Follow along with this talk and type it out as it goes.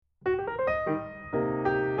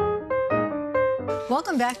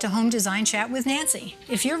Welcome back to Home Design Chat with Nancy.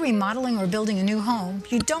 If you're remodeling or building a new home,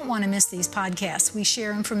 you don't want to miss these podcasts. We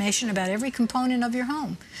share information about every component of your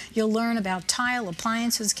home. You'll learn about tile,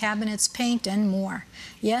 appliances, cabinets, paint, and more.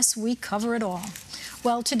 Yes, we cover it all.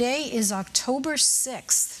 Well, today is October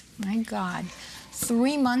 6th. My God,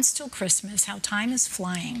 3 months till Christmas. How time is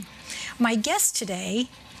flying. My guest today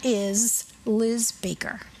is Liz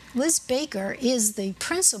Baker. Liz Baker is the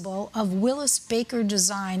principal of Willis Baker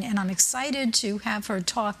Design, and I'm excited to have her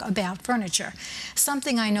talk about furniture,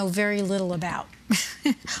 something I know very little about.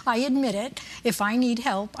 I admit it. If I need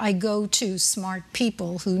help, I go to smart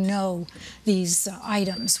people who know these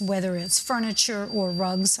items, whether it's furniture or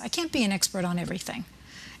rugs. I can't be an expert on everything.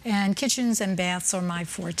 And kitchens and baths are my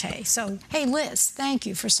forte. So, hey, Liz, thank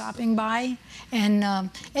you for stopping by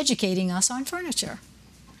and educating us on furniture.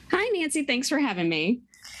 Hi, Nancy. Thanks for having me.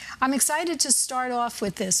 I'm excited to start off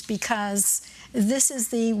with this because this is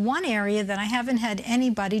the one area that I haven't had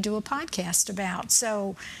anybody do a podcast about.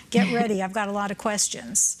 So get ready. I've got a lot of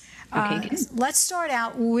questions. Okay, let's start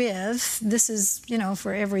out with, this is,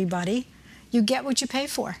 for everybody, you get what you pay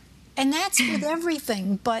for. And that's with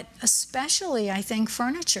everything, but especially, I think,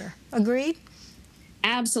 furniture. Agreed?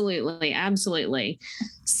 Absolutely. Absolutely.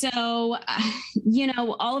 So,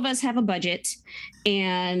 all of us have a budget,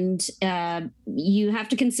 and you have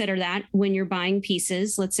to consider that when you're buying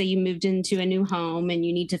pieces. Let's say you moved into a new home and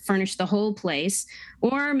you need to furnish the whole place,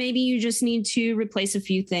 or maybe you just need to replace a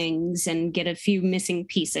few things and get a few missing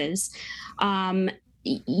pieces.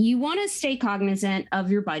 You want to stay cognizant of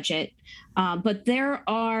your budget, but there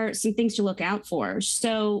are some things to look out for.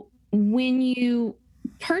 So when you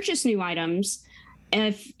purchase new items,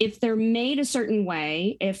 if they're made a certain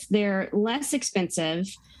way, if they're less expensive,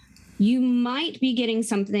 you might be getting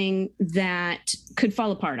something that could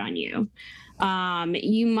fall apart on you.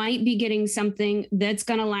 You might be getting something that's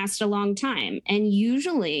going to last a long time. And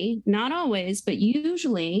usually, not always, but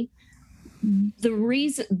usually,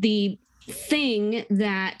 the thing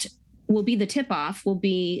that will be the tip-off will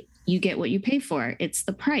be you get what you pay for. It's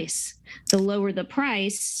the price. The lower the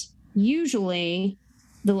price, usually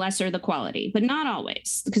the lesser the quality, but not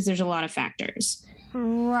always, because there's a lot of factors.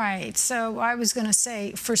 Right. So I was going to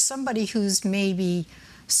say, for somebody who's maybe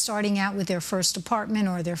starting out with their first apartment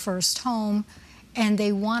or their first home, and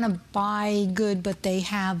they want to buy good, but they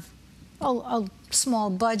have a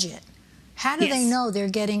small budget, how do they know they're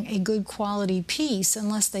getting a good quality piece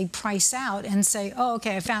unless they price out and say, oh,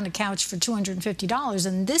 okay, I found a couch for $250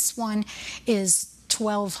 and this one is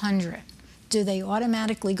 $1,200. Do they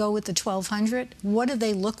automatically go with the $1,200? What do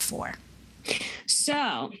they look for?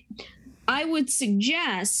 So I would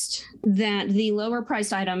suggest that the lower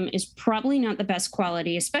priced item is probably not the best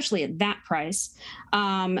quality, especially at that price,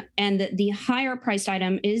 and that the higher priced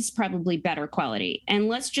item is probably better quality. And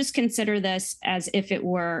let's just consider this as if it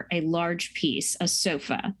were a large piece, a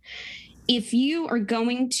sofa. If you are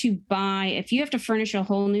going to if you have to furnish a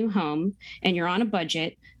whole new home and you're on a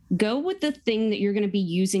budget, go with the thing that you're going to be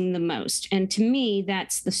using the most. And to me,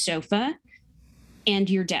 that's the sofa and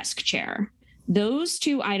your desk chair. Those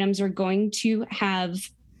two items are going to have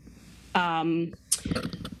a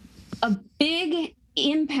big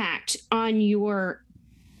impact on your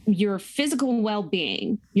physical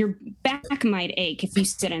well-being. Your back might ache if you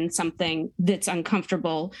sit in something that's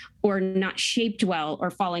uncomfortable or not shaped well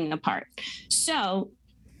or falling apart. So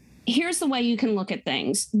here's the way you can look at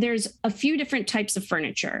things. There's a few different types of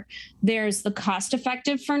furniture. There's the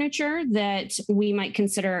cost-effective furniture that we might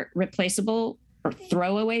consider replaceable or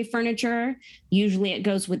throwaway furniture. Usually it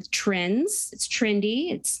goes with trends. It's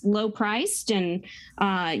trendy, it's low priced, and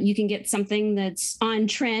you can get something that's on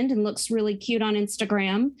trend and looks really cute on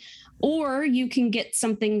Instagram, or you can get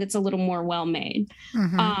something that's a little more well-made.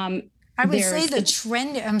 Mm-hmm. I would say the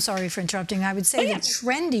trendy, I'm sorry for interrupting. I would say the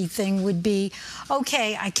trendy thing would be,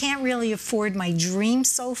 okay, I can't really afford my dream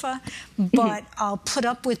sofa, but I'll put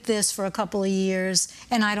up with this for a couple of years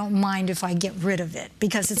and I don't mind if I get rid of it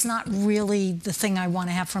because it's not really the thing I want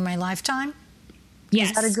to have for my lifetime. Yes.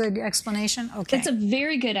 Is that a good explanation? Okay. It's a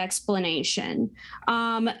very good explanation.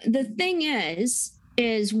 The thing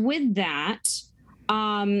is with that,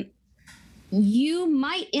 you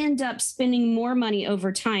might end up spending more money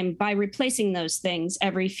over time by replacing those things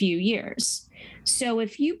every few years. So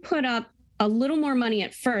if you put up a little more money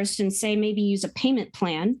at first and say maybe use a payment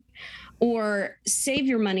plan or save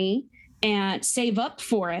your money and save up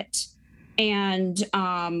for it and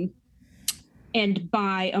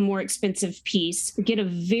buy a more expensive piece, get a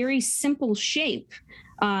very simple shape,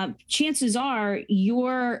 chances are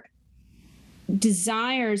your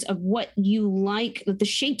desires of what you like, the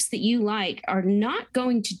shapes that you like, are not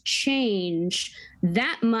going to change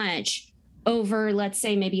that much over, let's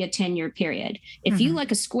say, maybe a 10-year period. If you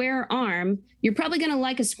like a square arm, you're probably going to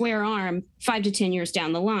like a square arm 5 to 10 years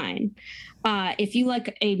down the line. If you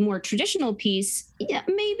like a more traditional piece, yeah,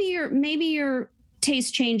 maybe your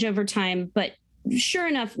tastes change over time, but sure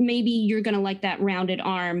enough, maybe you're going to like that rounded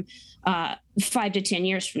arm 5 to 10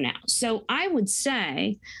 years from now. So I would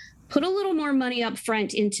say put a little more money up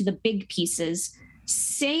front into the big pieces,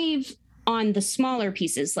 save on the smaller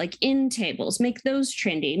pieces like end tables, make those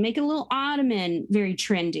trendy, make a little ottoman very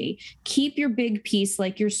trendy. Keep your big piece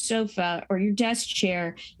like your sofa or your desk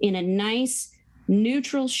chair in a nice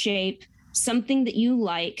neutral shape, something that you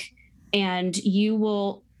like, and you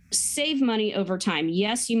will save money over time.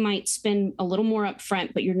 Yes, you might spend a little more up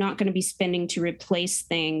front, but you're not going to be spending to replace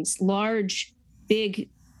things. Large, big,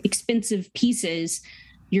 expensive pieces,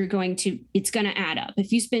 it's going to add up.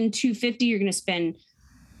 If you spend $250, you're going to spend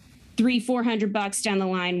 $300-400 down the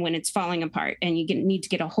line when it's falling apart and you need to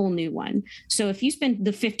get a whole new one. So if you spend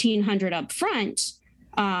the $1,500 up front,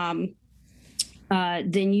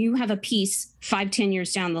 then you have a piece 5-10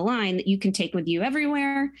 years down the line that you can take with you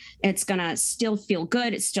everywhere. It's going to still feel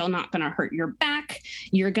good. It's still not going to hurt your back.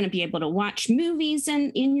 You're going to be able to watch movies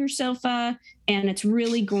in your sofa, and it's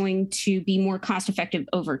really going to be more cost effective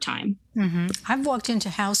over time. I've walked into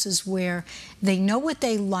houses where they know what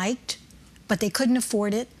they liked, but they couldn't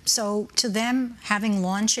afford it. So to them, having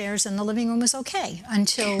lawn chairs in the living room was okay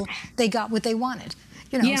until they got what they wanted.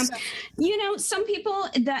 Some people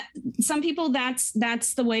that's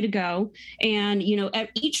the way to go. And,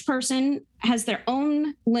 each person has their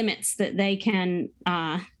own limits that they can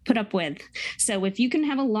put up with. So if you can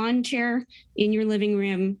have a lawn chair in your living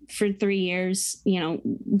room for 3 years,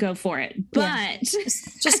 go for it. But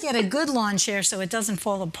just get a good lawn chair so it doesn't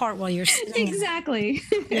fall apart while you're sitting. Exactly.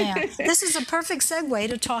 Yeah. This is a perfect segue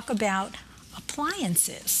to talk about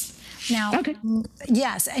appliances. Now, okay.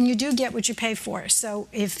 Yes, and you do get what you pay for. So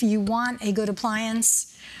if you want a good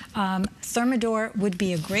appliance, Thermador would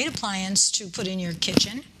be a great appliance to put in your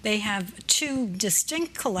kitchen. They have 2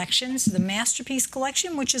 distinct collections, the Masterpiece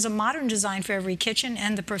Collection, which is a modern design for every kitchen,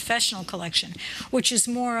 and the Professional Collection, which is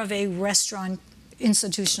more of a restaurant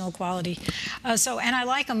institutional quality. And I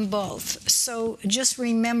like them both. So just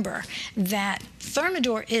remember that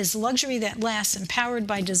Thermador is luxury that lasts, empowered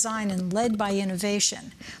by design and led by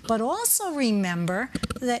innovation. But also remember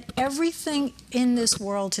that everything in this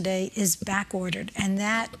world today is back ordered, and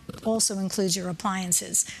that also includes your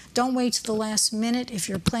appliances. Don't wait to the last minute. If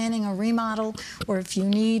you're planning a remodel or if you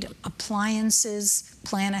need appliances,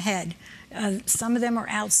 plan ahead. Some of them are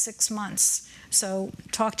out 6 months. So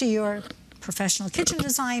talk to your professional kitchen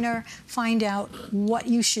designer, find out what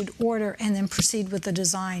you should order, and then proceed with the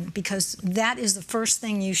design, because that is the first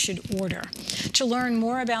thing you should order. To learn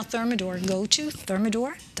more about Thermador, go to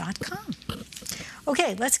thermador.com.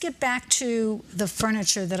 Okay, let's get back to the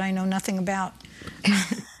furniture that I know nothing about.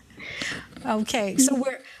 Okay, so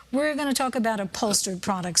we're going to talk about upholstered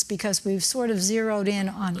products because we've sort of zeroed in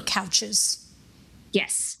on couches.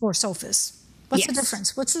 Yes. Or sofas. What's the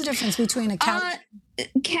difference? What's the difference between a couch?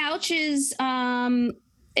 Couch is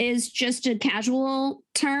just a casual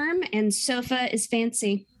term, and sofa is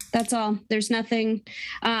fancy. That's all. There's nothing.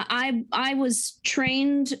 I was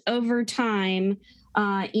trained over time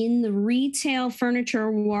in the retail furniture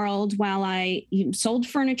world while I sold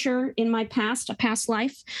furniture in my past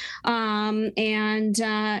life. And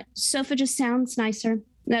sofa just sounds nicer.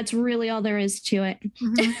 That's really all there is to it.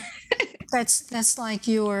 Mm-hmm. That's like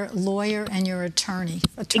your lawyer and your attorney.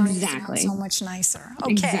 Attorney exactly. Sounds so much nicer.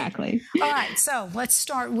 Okay. Exactly. All right. So let's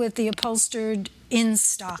start with the upholstered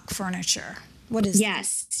in-stock furniture. What is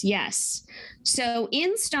Yes. So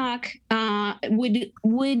in stock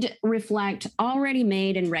would reflect already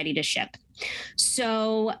made and ready to ship.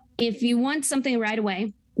 So if you want something right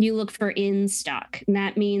away, you look for in stock. And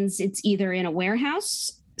that means it's either in a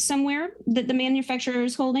warehouse somewhere that the manufacturer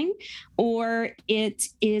is holding, or it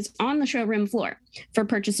is on the showroom floor for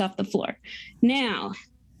purchase off the floor. Now,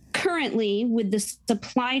 currently, with the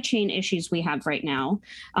supply chain issues we have right now,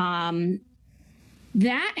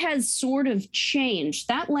 that has sort of changed.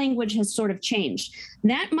 That language has sort of changed.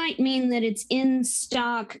 That might mean that it's in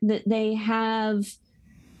stock, that they have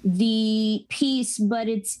the piece, but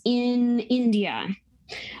it's in India.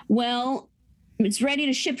 Well, it's ready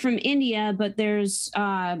to ship from India, but there's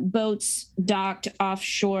boats docked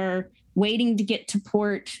offshore waiting to get to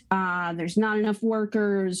port. There's not enough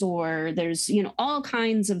workers, or there's, all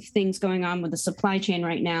kinds of things going on with the supply chain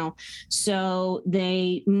right now. So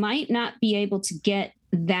they might not be able to get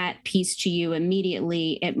that piece to you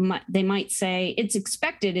immediately. They might say it's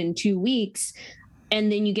expected in 2 weeks,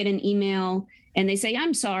 and then you get an email and they say,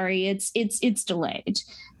 I'm sorry, it's delayed.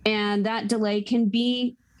 And that delay can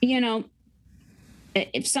be,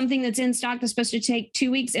 if something that's in stock is supposed to take 2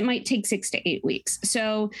 weeks, it might take 6 to 8 weeks.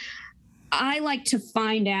 So I like to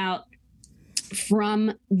find out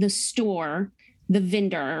from the store, the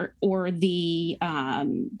vendor, or the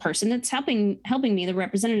person that's helping me, the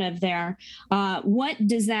representative there, what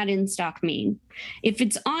does that in stock mean? If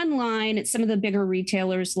it's online, it's some of the bigger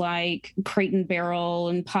retailers like Crate and Barrel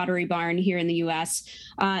and Pottery Barn here in the US.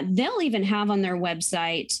 They'll even have on their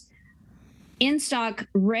website in stock,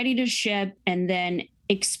 ready to ship, and then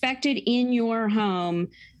expected in your home,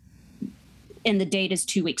 and the date is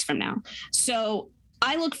 2 weeks from now. So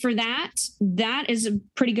I look for that. That is a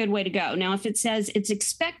pretty good way to go. Now, if it says it's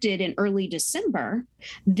expected in early December,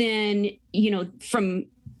 then, from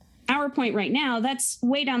our point right now, that's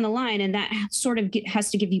way down the line. And that sort of has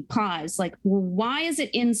to give you pause. Like, well, why is it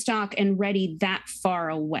in stock and ready that far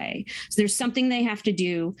away? So there's something they have to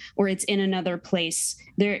do, or it's in another place.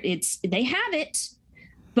 They have it,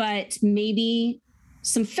 but maybe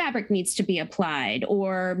some fabric needs to be applied,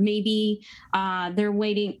 or maybe they're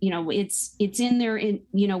waiting, it's in their,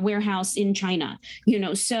 warehouse in China,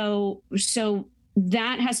 so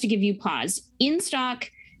that has to give you pause. In stock,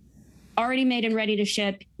 already made and ready to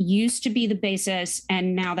ship used to be the basis,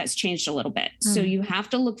 and now that's changed a little bit. So you have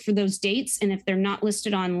to look for those dates, and if they're not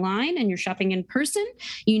listed online and you're shopping in person,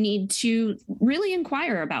 you need to really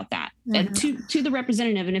inquire about that to the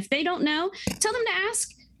representative. And if they don't know, tell them to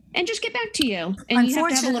ask and just get back to you. And you have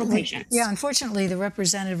to have a little patience. Yeah, unfortunately, the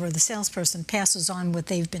representative or the salesperson passes on what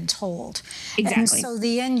they've been told. Exactly. And so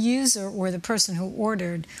the end user or the person who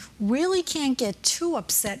ordered really can't get too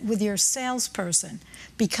upset with your salesperson,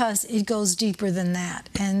 because it goes deeper than that.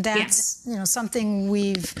 And that's, something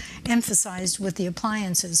we've emphasized with the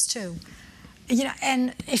appliances too.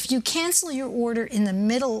 And if you cancel your order in the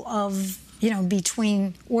middle of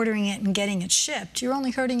between ordering it and getting it shipped, you're only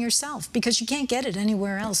hurting yourself, because you can't get it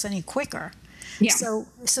anywhere else any quicker. Yeah. So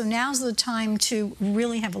now's the time to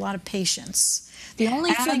really have a lot of patience. The only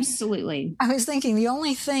Absolutely. I was thinking the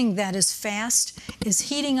only thing that is fast is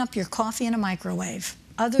heating up your coffee in a microwave.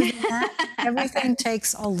 Other than that, everything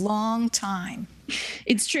takes a long time.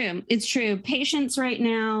 It's true. It's true. Patience right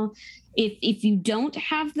now. If you don't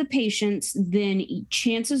have the patience, then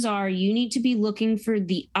chances are you need to be looking for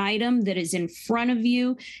the item that is in front of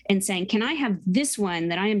you and saying, can I have this one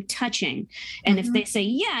that I am touching? And if they say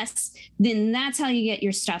yes, then that's how you get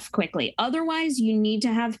your stuff quickly. Otherwise, you need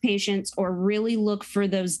to have patience, or really look for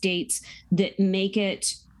those dates that make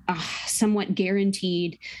it somewhat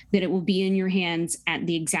guaranteed that it will be in your hands at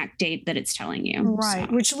the exact date that it's telling you. Right,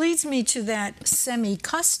 so. Which leads me to that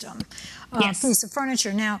semi-custom piece of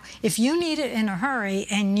furniture. Now, if you need it in a hurry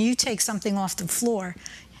and you take something off the floor,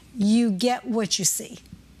 you get what you see.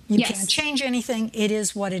 You can't change anything. It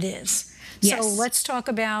is what it is. So let's talk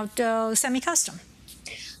about semi-custom.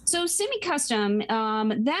 So semi-custom,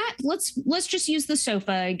 let's just use the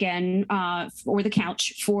sofa again, or the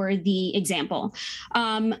couch for the example.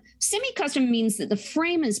 Semi-custom means that the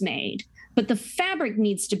frame is made, but the fabric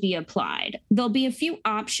needs to be applied. There'll be a few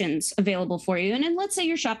options available for you. And then let's say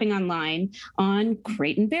you're shopping online on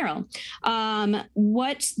Crate and Barrel.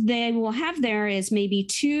 What they will have there is maybe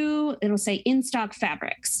it'll say in-stock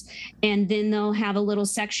fabrics. And then they'll have a little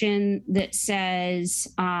section that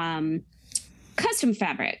says, custom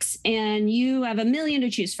fabrics, and you have a million to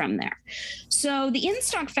choose from there. So the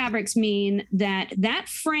in-stock fabrics mean that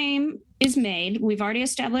frame is made. We've already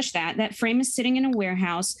established that frame is sitting in a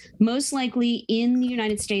warehouse, most likely in the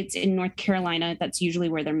United States, in North Carolina. That's usually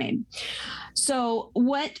where they're made. So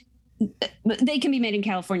they can be made in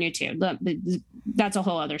California too. That's a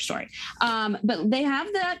whole other story. But they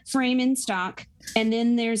have that frame in stock. And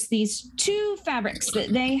then there's these two fabrics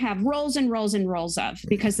that they have rolls and rolls and rolls of,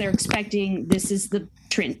 because they're expecting this is the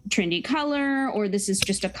trendy color, or this is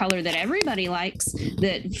just a color that everybody likes,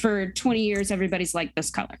 that for 20 years everybody's liked this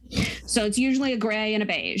color. So it's usually a gray and a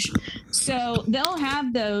beige. So they'll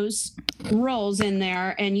have those rolls in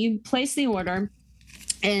there, and you place the order.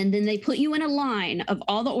 And then they put you in a line of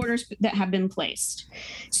all the orders that have been placed.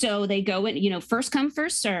 So they go in, first come,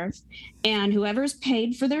 first serve. And whoever's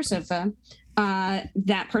paid for their sofa,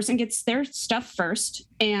 that person gets their stuff first.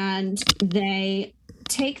 And they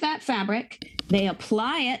take that fabric, they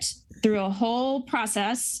apply it through a whole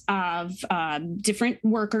process of different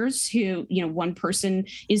workers who, one person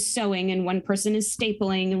is sewing, and one person is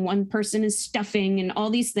stapling, and one person is stuffing, and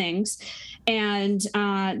all these things. And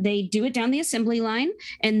they do it down the assembly line,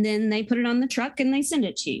 and then they put it on the truck and they send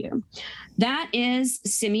it to you. That is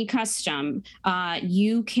semi-custom.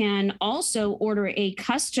 You can also order a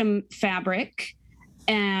custom fabric,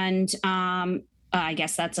 and I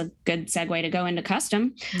guess that's a good segue to go into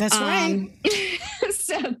custom. That's right.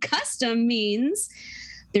 So custom means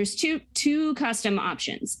there's two custom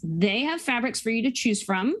options. They have fabrics for you to choose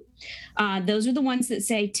from. Those are the ones that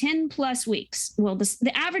say 10 plus weeks. Well,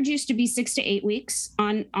 the average used to be 6 to 8 weeks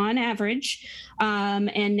on average.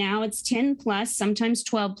 And now it's 10 plus, sometimes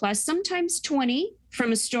 12 plus, sometimes 20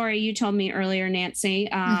 from a story you told me earlier, Nancy.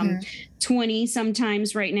 20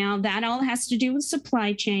 sometimes right now. That all has to do with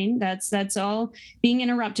supply chain. That's all being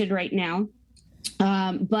interrupted right now.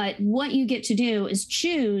 But what you get to do is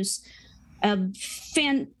choose a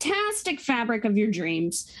fantastic fabric of your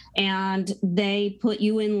dreams, and they put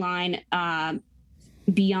you in line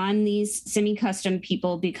beyond these semi-custom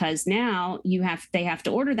people, because now they have to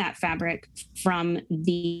order that fabric from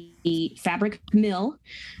the fabric mill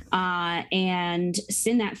and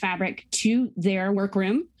send that fabric to their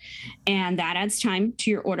workroom, and that adds time to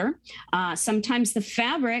your order. Sometimes the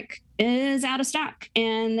fabric is out of stock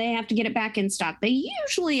and they have to get it back in stock. They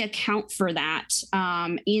usually account for that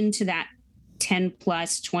into that 10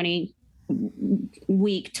 plus 20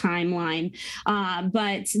 week timeline,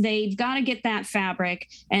 but they've got to get that fabric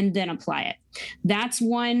and then apply it. That's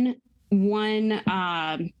one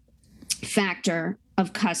factor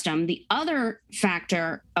of custom. The other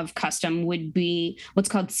factor of custom would be what's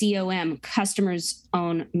called COM, customer's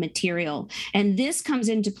own material. And this comes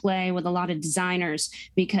into play with a lot of designers,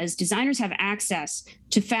 because designers have access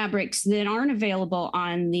to fabrics that aren't available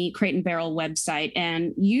on the Crate & Barrel website.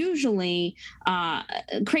 And usually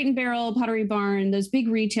Crate & Barrel, Pottery Barn, those big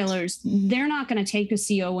retailers, they're not going to take a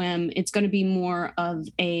COM. It's going to be more of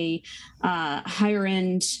a higher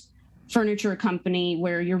end furniture company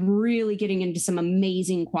where you're really getting into some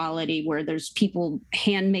amazing quality, where there's people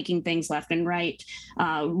hand making things left and right,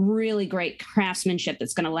 really great craftsmanship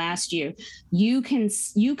that's going to last you. You can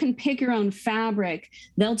pick your own fabric.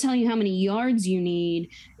 They'll tell you how many yards you need.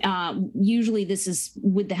 Usually this is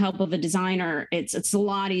with the help of a designer. It's a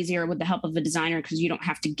lot easier with the help of a designer, because you don't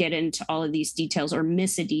have to get into all of these details or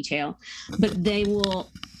miss a detail, but they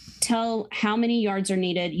will tell how many yards are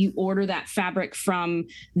needed. You order that fabric from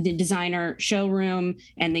the designer showroom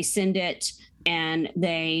and they send it and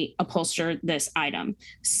they upholster this item.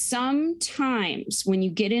 Sometimes when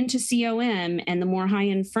you get into COM and the more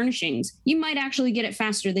high-end furnishings, you might actually get it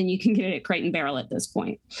faster than you can get it at Crate & Barrel at this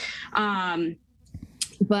point.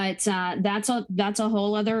 But that's a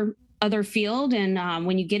whole other field. And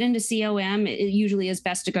when you get into COM, it usually is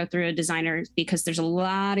best to go through a designer, because there's a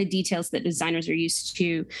lot of details that designers are used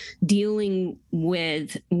to dealing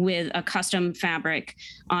with a custom fabric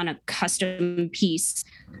on a custom piece.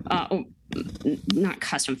 Not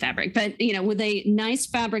custom fabric, but with a nice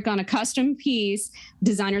fabric on a custom piece,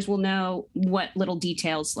 designers will know what little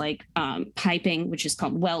details like piping, which is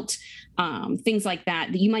called welt, things like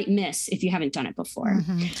that you might miss if you haven't done it before.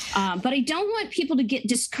 But I don't want people to get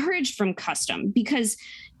discouraged from custom, because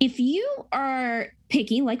if you are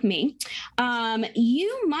picky like me,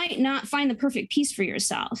 you might not find the perfect piece for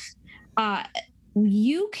yourself.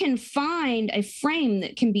 You can find a frame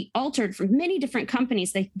that can be altered from many different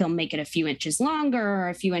companies. They'll make it a few inches longer, or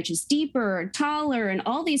a few inches deeper, or taller, and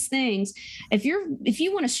all these things. If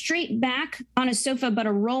you want a straight back on a sofa but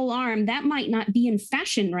a roll arm, that might not be in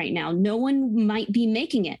fashion right now. No one might be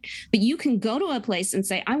making it, but you can go to a place and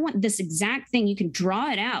say, I want this exact thing. You can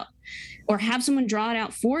draw it out, or have someone draw it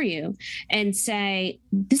out for you and say,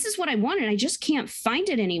 this is what I wanted. I just can't find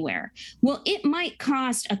it anywhere. Well, it might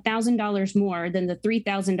cost $1,000 more than the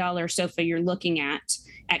 $3,000 sofa you're looking at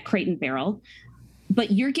Crate & Barrel,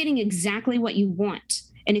 but you're getting exactly what you want.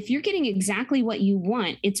 And if you're getting exactly what you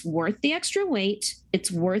want, it's worth the extra weight.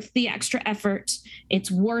 It's worth the extra effort. It's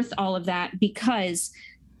worth all of that, because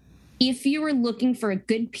if you are looking for a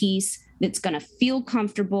good piece that's going to feel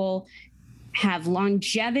comfortable, have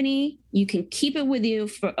longevity, you can keep it with you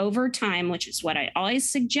for over time, which is what I always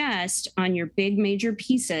suggest on your big major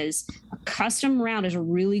pieces. A custom route is a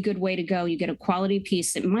really good way to go. You get a quality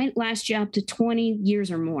piece that might last you up to 20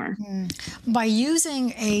 years or more. By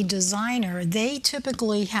using a designer, they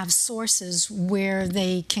typically have sources where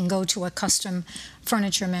they can go to a custom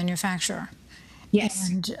furniture manufacturer. Yes.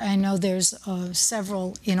 And I know there's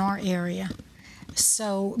several in our area.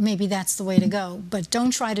 So maybe that's the way to go. But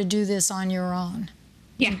don't try to do this on your own.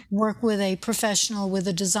 Yeah. Work with a professional, with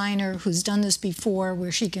a designer who's done this before,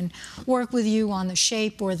 where she can work with you on the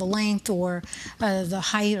shape or the length or the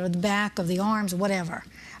height or the back of the arms, whatever.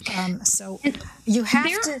 So you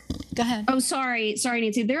have to go ahead. Oh, sorry,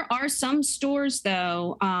 Nancy. There are some stores,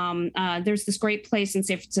 though. There's this great place in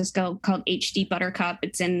San Francisco called HD Buttercup.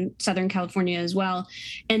 It's in Southern California as well.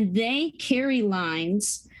 And they carry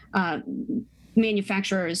lines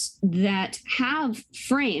manufacturers that have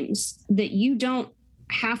frames that you don't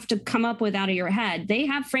have to come up with out of your head. They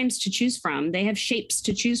have frames to choose from. They have shapes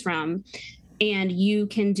to choose from. And you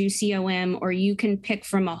can do COM, or you can pick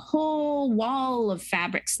from a whole wall of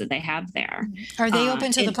fabrics that they have there. Are they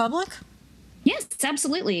open to the public? Yes,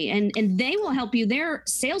 absolutely. And they will help you. Their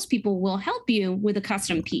salespeople will help you with a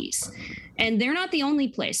custom piece. And they're not the only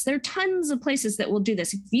place. There are tons of places that will do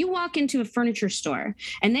this. If you walk into a furniture store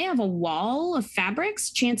and they have a wall of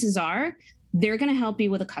fabrics, chances are they're going to help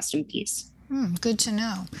you with a custom piece. Good to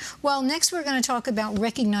know. Well, next we're going to talk about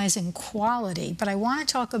recognizing quality, but I want to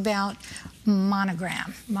talk about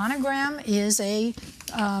Monogram. Monogram is a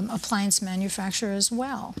appliance manufacturer as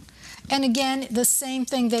well. And again, the same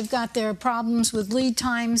thing, they've got their problems with lead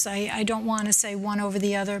times. I don't want to say one over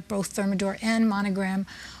the other. Both Thermador and Monogram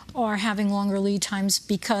are having longer lead times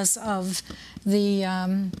because of the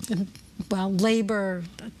labor,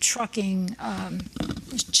 trucking,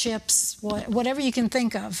 chips, whatever you can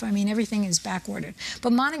think of. I mean, everything is backordered.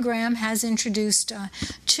 But Monogram has introduced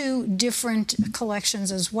 2 different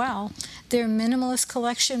collections as well. Their minimalist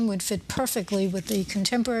collection would fit perfectly with the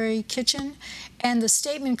contemporary kitchen, and the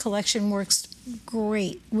statement collection works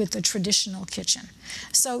great with the traditional kitchen.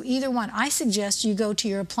 So either one, I suggest you go to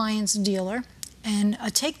your appliance dealer and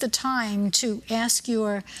take the time to ask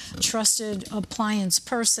your trusted appliance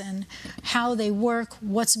person how they work,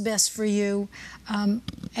 what's best for you, and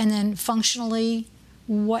then functionally,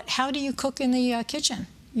 how do you cook in the kitchen?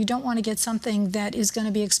 You don't want to get something that is going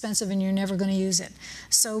to be expensive and you're never going to use it.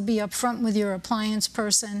 So be upfront with your appliance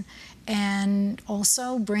person, and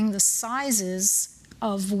also bring the sizes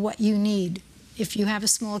of what you need. If you have a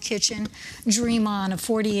small kitchen, dream on. A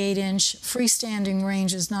 48-inch freestanding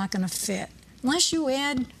range is not going to fit, unless you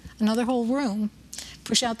add another whole room,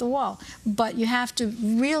 push out the wall. But you have to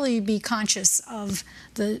really be conscious of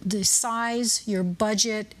the size, your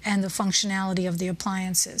budget, and the functionality of the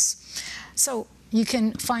appliances. So you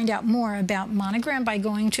can find out more about Monogram by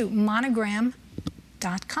going to monogram.com.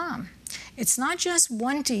 It's not just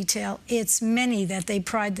one detail, it's many that they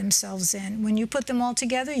pride themselves in. When you put them all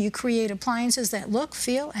together, you create appliances that look,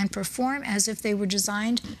 feel, and perform as if they were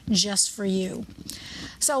designed just for you.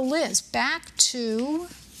 So Liz, back to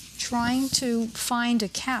trying to find a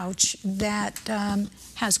couch that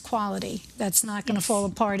has quality, that's not going to fall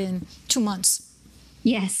apart in 2 months.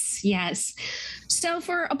 Yes. So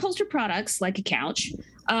for upholstered products like a couch,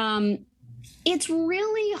 it's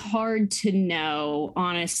really hard to know,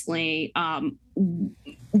 honestly,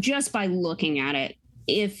 just by looking at it,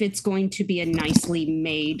 if it's going to be a nicely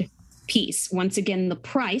made piece. Once again, the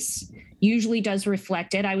price usually does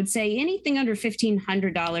reflect it. I would say anything under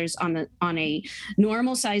 $1,500 on a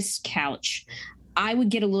normal sized couch, I would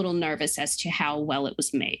get a little nervous as to how well it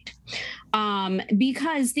was made,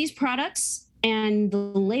 because these products and the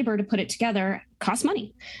labor to put it together cost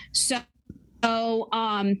money. So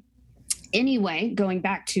anyway, going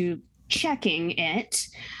back to checking it,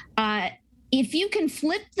 if you can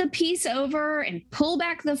flip the piece over and pull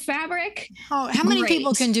back the fabric. Oh, how many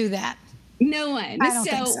people can do that? No one. I don't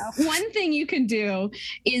think so. One thing you can do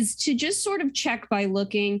is to just sort of check by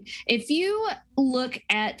looking. If you look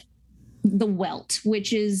at the welt,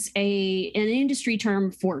 which is an industry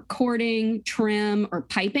term for cording, trim, or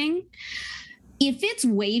piping, if it's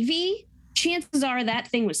wavy, chances are that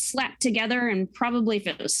thing was slapped together, and probably if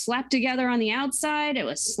it was slapped together on the outside, it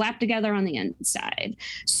was slapped together on the inside.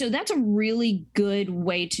 So that's a really good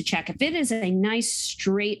way to check. If it is a nice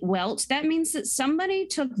straight welt, that means that somebody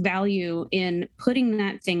took value in putting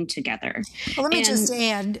that thing together. Well, let me just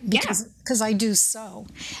add, because I do sew.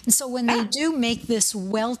 And so when they do make this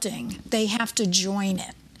welting, they have to join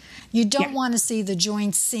it. You don't want to see the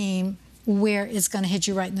joint seam where it's going to hit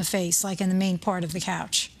you right in the face, like in the main part of the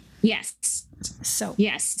couch. Yes. So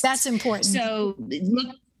yes, that's important. So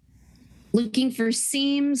looking for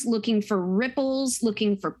seams, looking for ripples,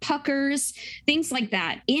 looking for puckers, things like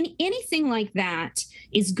that. Anything like that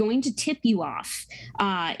is going to tip you off.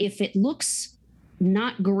 If it looks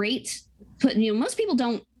not great, most people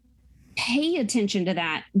don't pay attention to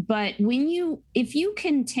that. But if you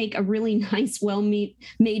can take a really nice,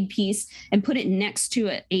 well-made piece and put it next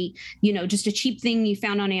to just a cheap thing you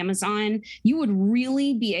found on Amazon, you would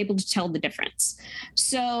really be able to tell the difference.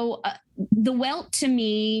 So the welt, to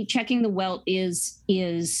me, checking the welt is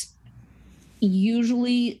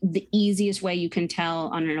usually the easiest way you can tell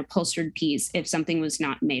on an upholstered piece if something was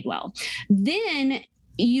not made well. Then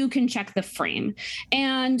you can check the frame.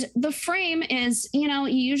 And the frame is, you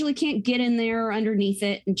usually can't get in there or underneath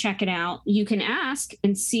it and check it out. You can ask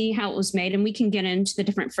and see how it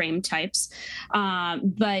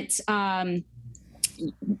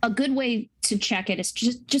a good way to check it is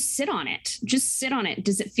just sit on it. Just sit on it.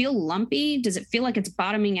 Does it feel lumpy? Does it feel like it's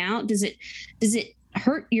bottoming out? Does it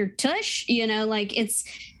hurt your tush? Like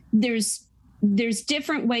there's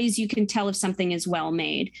different ways you can tell if something is well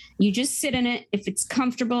made. You just sit in it. If it's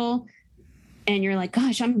comfortable and you're like,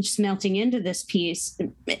 gosh, I'm just melting into this piece,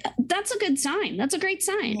 that's a good sign. That's a great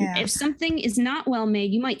sign. Yeah. If something is not well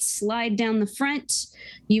made, you might slide down the front.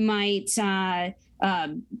 You might kind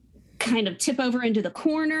of tip over into the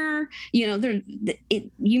corner.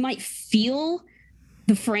 You might feel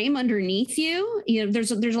the frame underneath you.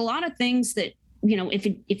 There's a lot of things that,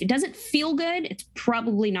 if it doesn't feel good, it's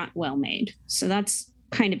probably not well made. So that's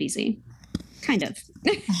kind of easy. Kind of.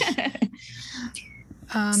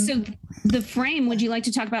 So the frame, would you like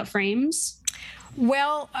to talk about frames?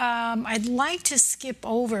 Well, I'd like to skip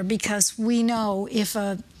over, because we know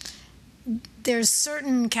there's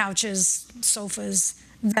certain couches, sofas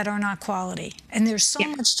that are not quality, and there's so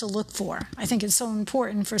much to look for. I think it's so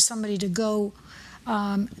important for somebody to go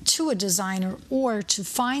to a designer or to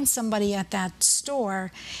find somebody at that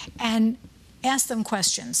store and ask them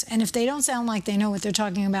questions. And if they don't sound like they know what they're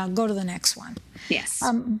talking about, go to the next one. Yes.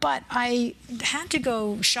 But I had to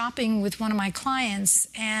go shopping with one of my clients,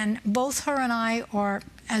 and both her and I are,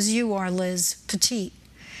 as you are, Liz, petite.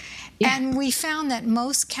 Yeah. And we found that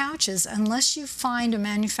most couches, unless you find a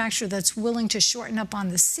manufacturer that's willing to shorten up on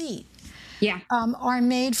the seat, are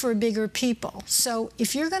made for bigger people. So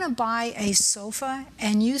if you're going to buy a sofa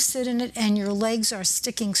and you sit in it and your legs are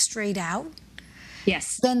sticking straight out,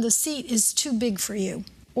 then the seat is too big for you.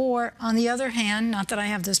 Or on the other hand, not that I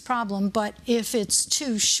have this problem, but if it's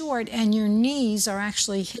too short and your knees are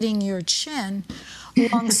actually hitting your chin,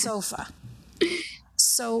 long sofa.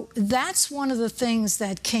 So that's one of the things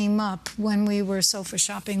that came up when we were sofa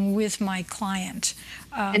shopping with my client.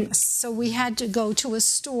 So we had to go to a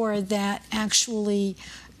store that actually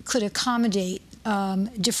could accommodate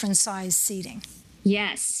different size seating.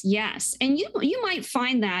 Yes. And you might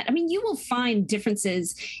find that, you will find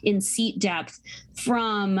differences in seat depth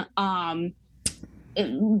from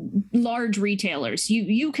large retailers.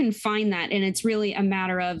 You can find that, and it's really a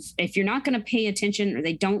matter of, if you're not going to pay attention or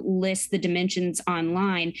they don't list the dimensions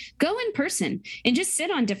online, go in person and just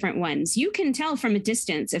sit on different ones. You can tell from a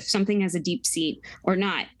distance if something has a deep seat or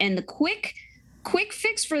not. And the quick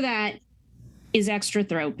fix for that is extra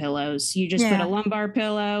throw pillows. You just put a lumbar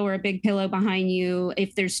pillow or a big pillow behind you.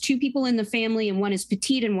 If there's two people in the family and one is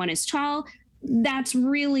petite and one is tall, that's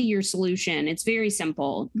really your solution. It's very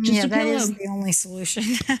simple. Just a pillow. That is the only solution.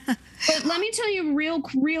 But let me tell you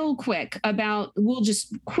real quick about,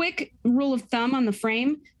 quick rule of thumb on the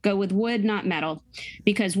frame, go with wood, not metal.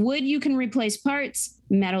 Because wood you can replace parts,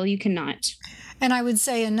 metal you cannot. And I would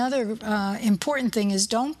say another important thing is,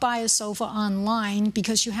 don't buy a sofa online,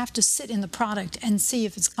 because you have to sit in the product and see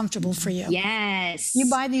if it's comfortable for you. Yes. You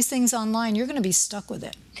buy these things online, you're going to be stuck with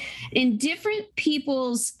it. In different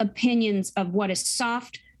people's opinions of what is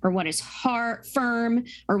soft or what is hard, firm,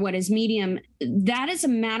 or what is medium, that is a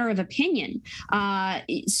matter of opinion.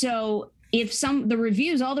 So if all the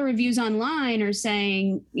reviews online are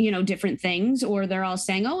saying, different things, or they're all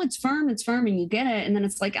saying, oh, it's firm, and you get it, and then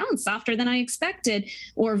it's like, oh, it's softer than I expected,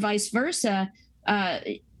 or vice versa,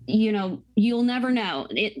 you'll never know.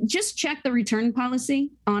 Just check the return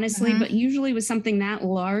policy, honestly, but usually with something that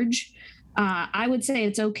large, I would say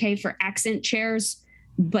it's okay for accent chairs.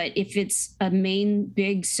 But if it's a main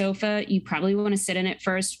big sofa, you probably want to sit in it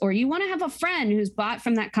first, or you want to have a friend who's bought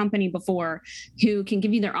from that company before who can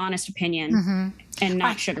give you their honest opinion and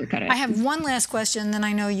not sugarcoat it. I have one last question, then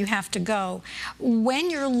I know you have to go.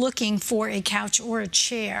 When you're looking for a couch or a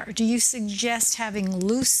chair, do you suggest having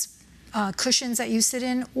loose cushions that you sit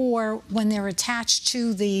in, or when they're attached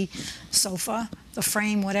to the sofa, the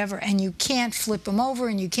frame, whatever, and you can't flip them over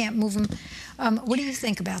and you can't move them? What do you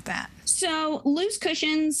think about that? So loose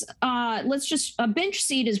cushions, a bench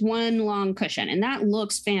seat is one long cushion, and that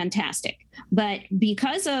looks fantastic. But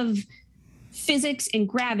because of physics and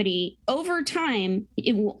gravity, over time,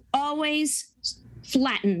 it will always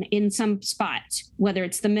flatten in some spot, whether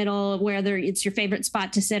it's the middle, whether it's your favorite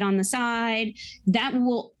spot to sit on the side. That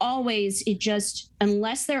will always,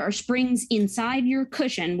 unless there are springs inside your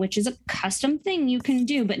cushion, which is a custom thing you can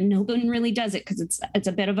do, but no one really does it because it's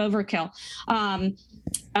a bit of overkill.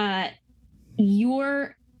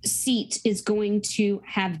 Your seat is going to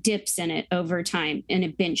have dips in it over time in a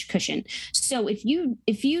bench cushion. So if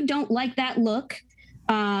you don't like that look,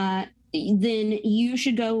 then you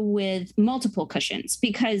should go with multiple cushions,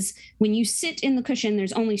 because when you sit in the cushion,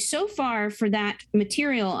 there's only so far for that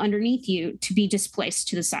material underneath you to be displaced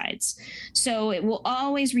to the sides. So it will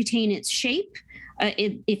always retain its shape.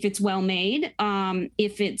 if it's well made,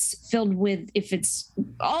 if it's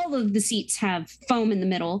all of the seats have foam in the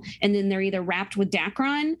middle, and then they're either wrapped with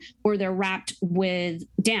Dacron or they're wrapped with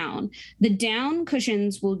down. The down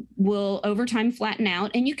cushions will over time flatten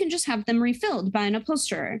out, and you can just have them refilled by an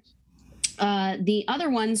upholsterer. The other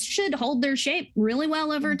ones should hold their shape really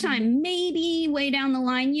well over time. Maybe way down the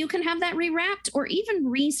line, you can have that rewrapped or even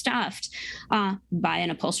restuffed by an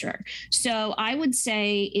upholsterer. So I would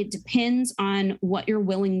say it depends on what you're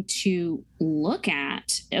willing to look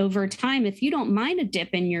at over time. If you don't mind a dip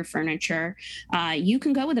in your furniture, you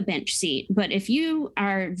can go with a bench seat. But if you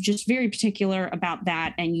are just very particular about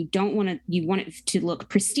that and you want it to look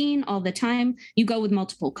pristine all the time, you go with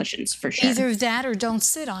multiple cushions for sure. Either that or don't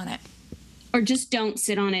sit on it. Or just don't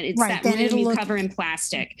sit on it. It's right, that room you cover in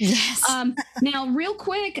plastic. Yes. Now, real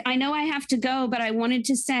quick, I know I have to go, but I wanted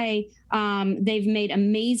to say they've made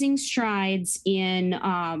amazing strides in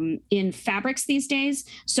fabrics these days.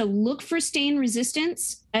 So look for stain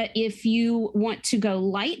resistance. If you want to go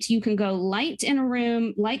light, you can go light in a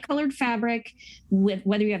room, light colored fabric, with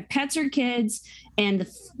whether you have pets or kids, and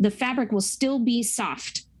the fabric will still be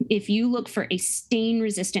soft if you look for a stain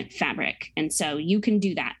resistant fabric. And so you can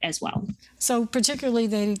do that as well. So particularly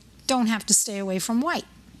they don't have to stay away from white.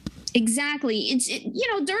 Exactly.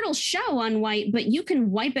 Dirt will show on white, but you can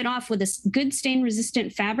wipe it off with a good stain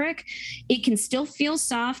resistant fabric. It can still feel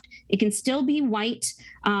soft. It can still be white.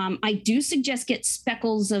 I do suggest get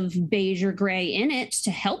speckles of beige or gray in it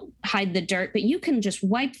to help hide the dirt, but you can just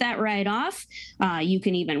wipe that right off. You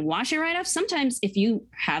can even wash it right off. Sometimes if you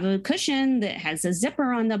have a cushion that has a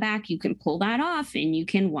zipper on the back, you can pull that off and you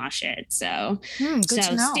can wash it. So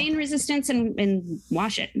stain resistance and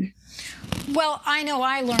wash it. Well, I know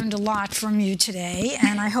I learned a lot from you today,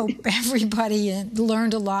 and I hope everybody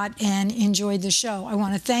learned a lot and enjoyed the show. I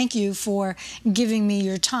want to thank you for giving me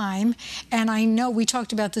your time, and I know we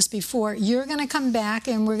talked about this before. You're going to come back,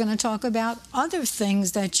 and we're going to talk about other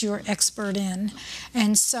things that you're expert in,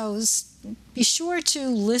 and so be sure to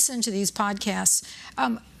listen to these podcasts.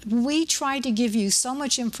 We try to give you so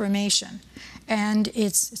much information, and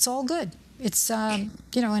it's all good. It's, and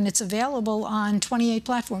it's available on 28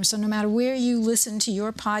 platforms. So no matter where you listen to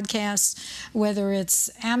your podcasts, whether it's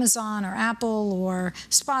Amazon or Apple or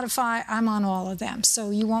Spotify, I'm on all of them. So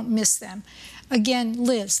you won't miss them. Again,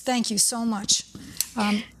 Liz, thank you so much.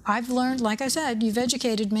 I've learned, like I said, you've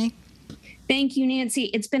educated me. Thank you, Nancy.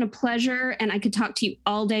 It's been a pleasure, and I could talk to you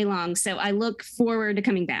all day long. So I look forward to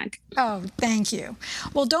coming back. Oh, thank you.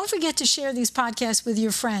 Well, don't forget to share these podcasts with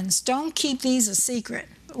your friends. Don't keep these a secret.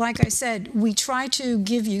 Like I said, we try to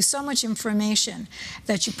give you so much information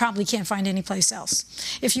that you probably can't find anyplace else.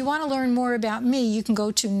 If you want to learn more about me, you can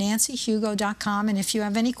go to nancyhugo.com, and if you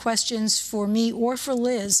have any questions for me or for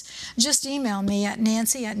Liz, just email me at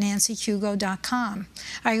nancy@nancyhugo.com.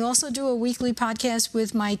 I also do a weekly podcast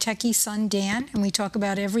with my techie son, Dan, and we talk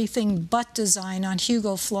about everything but design on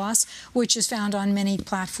Hugo Floss, which is found on many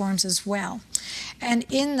platforms as well. And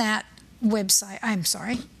in that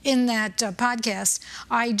podcast,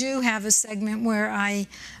 I do have a segment where I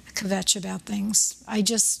kvetch about things. I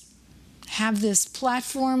just have this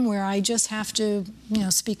platform where I just have to,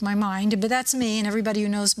 speak my mind. But that's me, and everybody who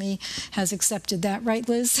knows me has accepted that, right,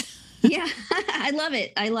 Liz? Yeah, I love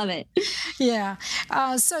it. I love it. Yeah.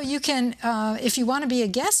 So you can, if you want to be a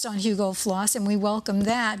guest on Hugo Floss, and we welcome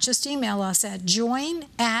that, just email us at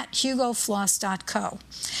join@hugofloss.co.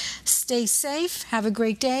 Stay safe, have a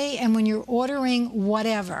great day, and when you're ordering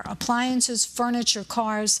whatever, appliances, furniture,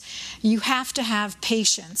 cars, you have to have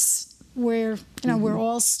patience. We're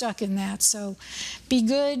all stuck in that. So be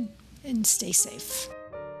good and stay safe.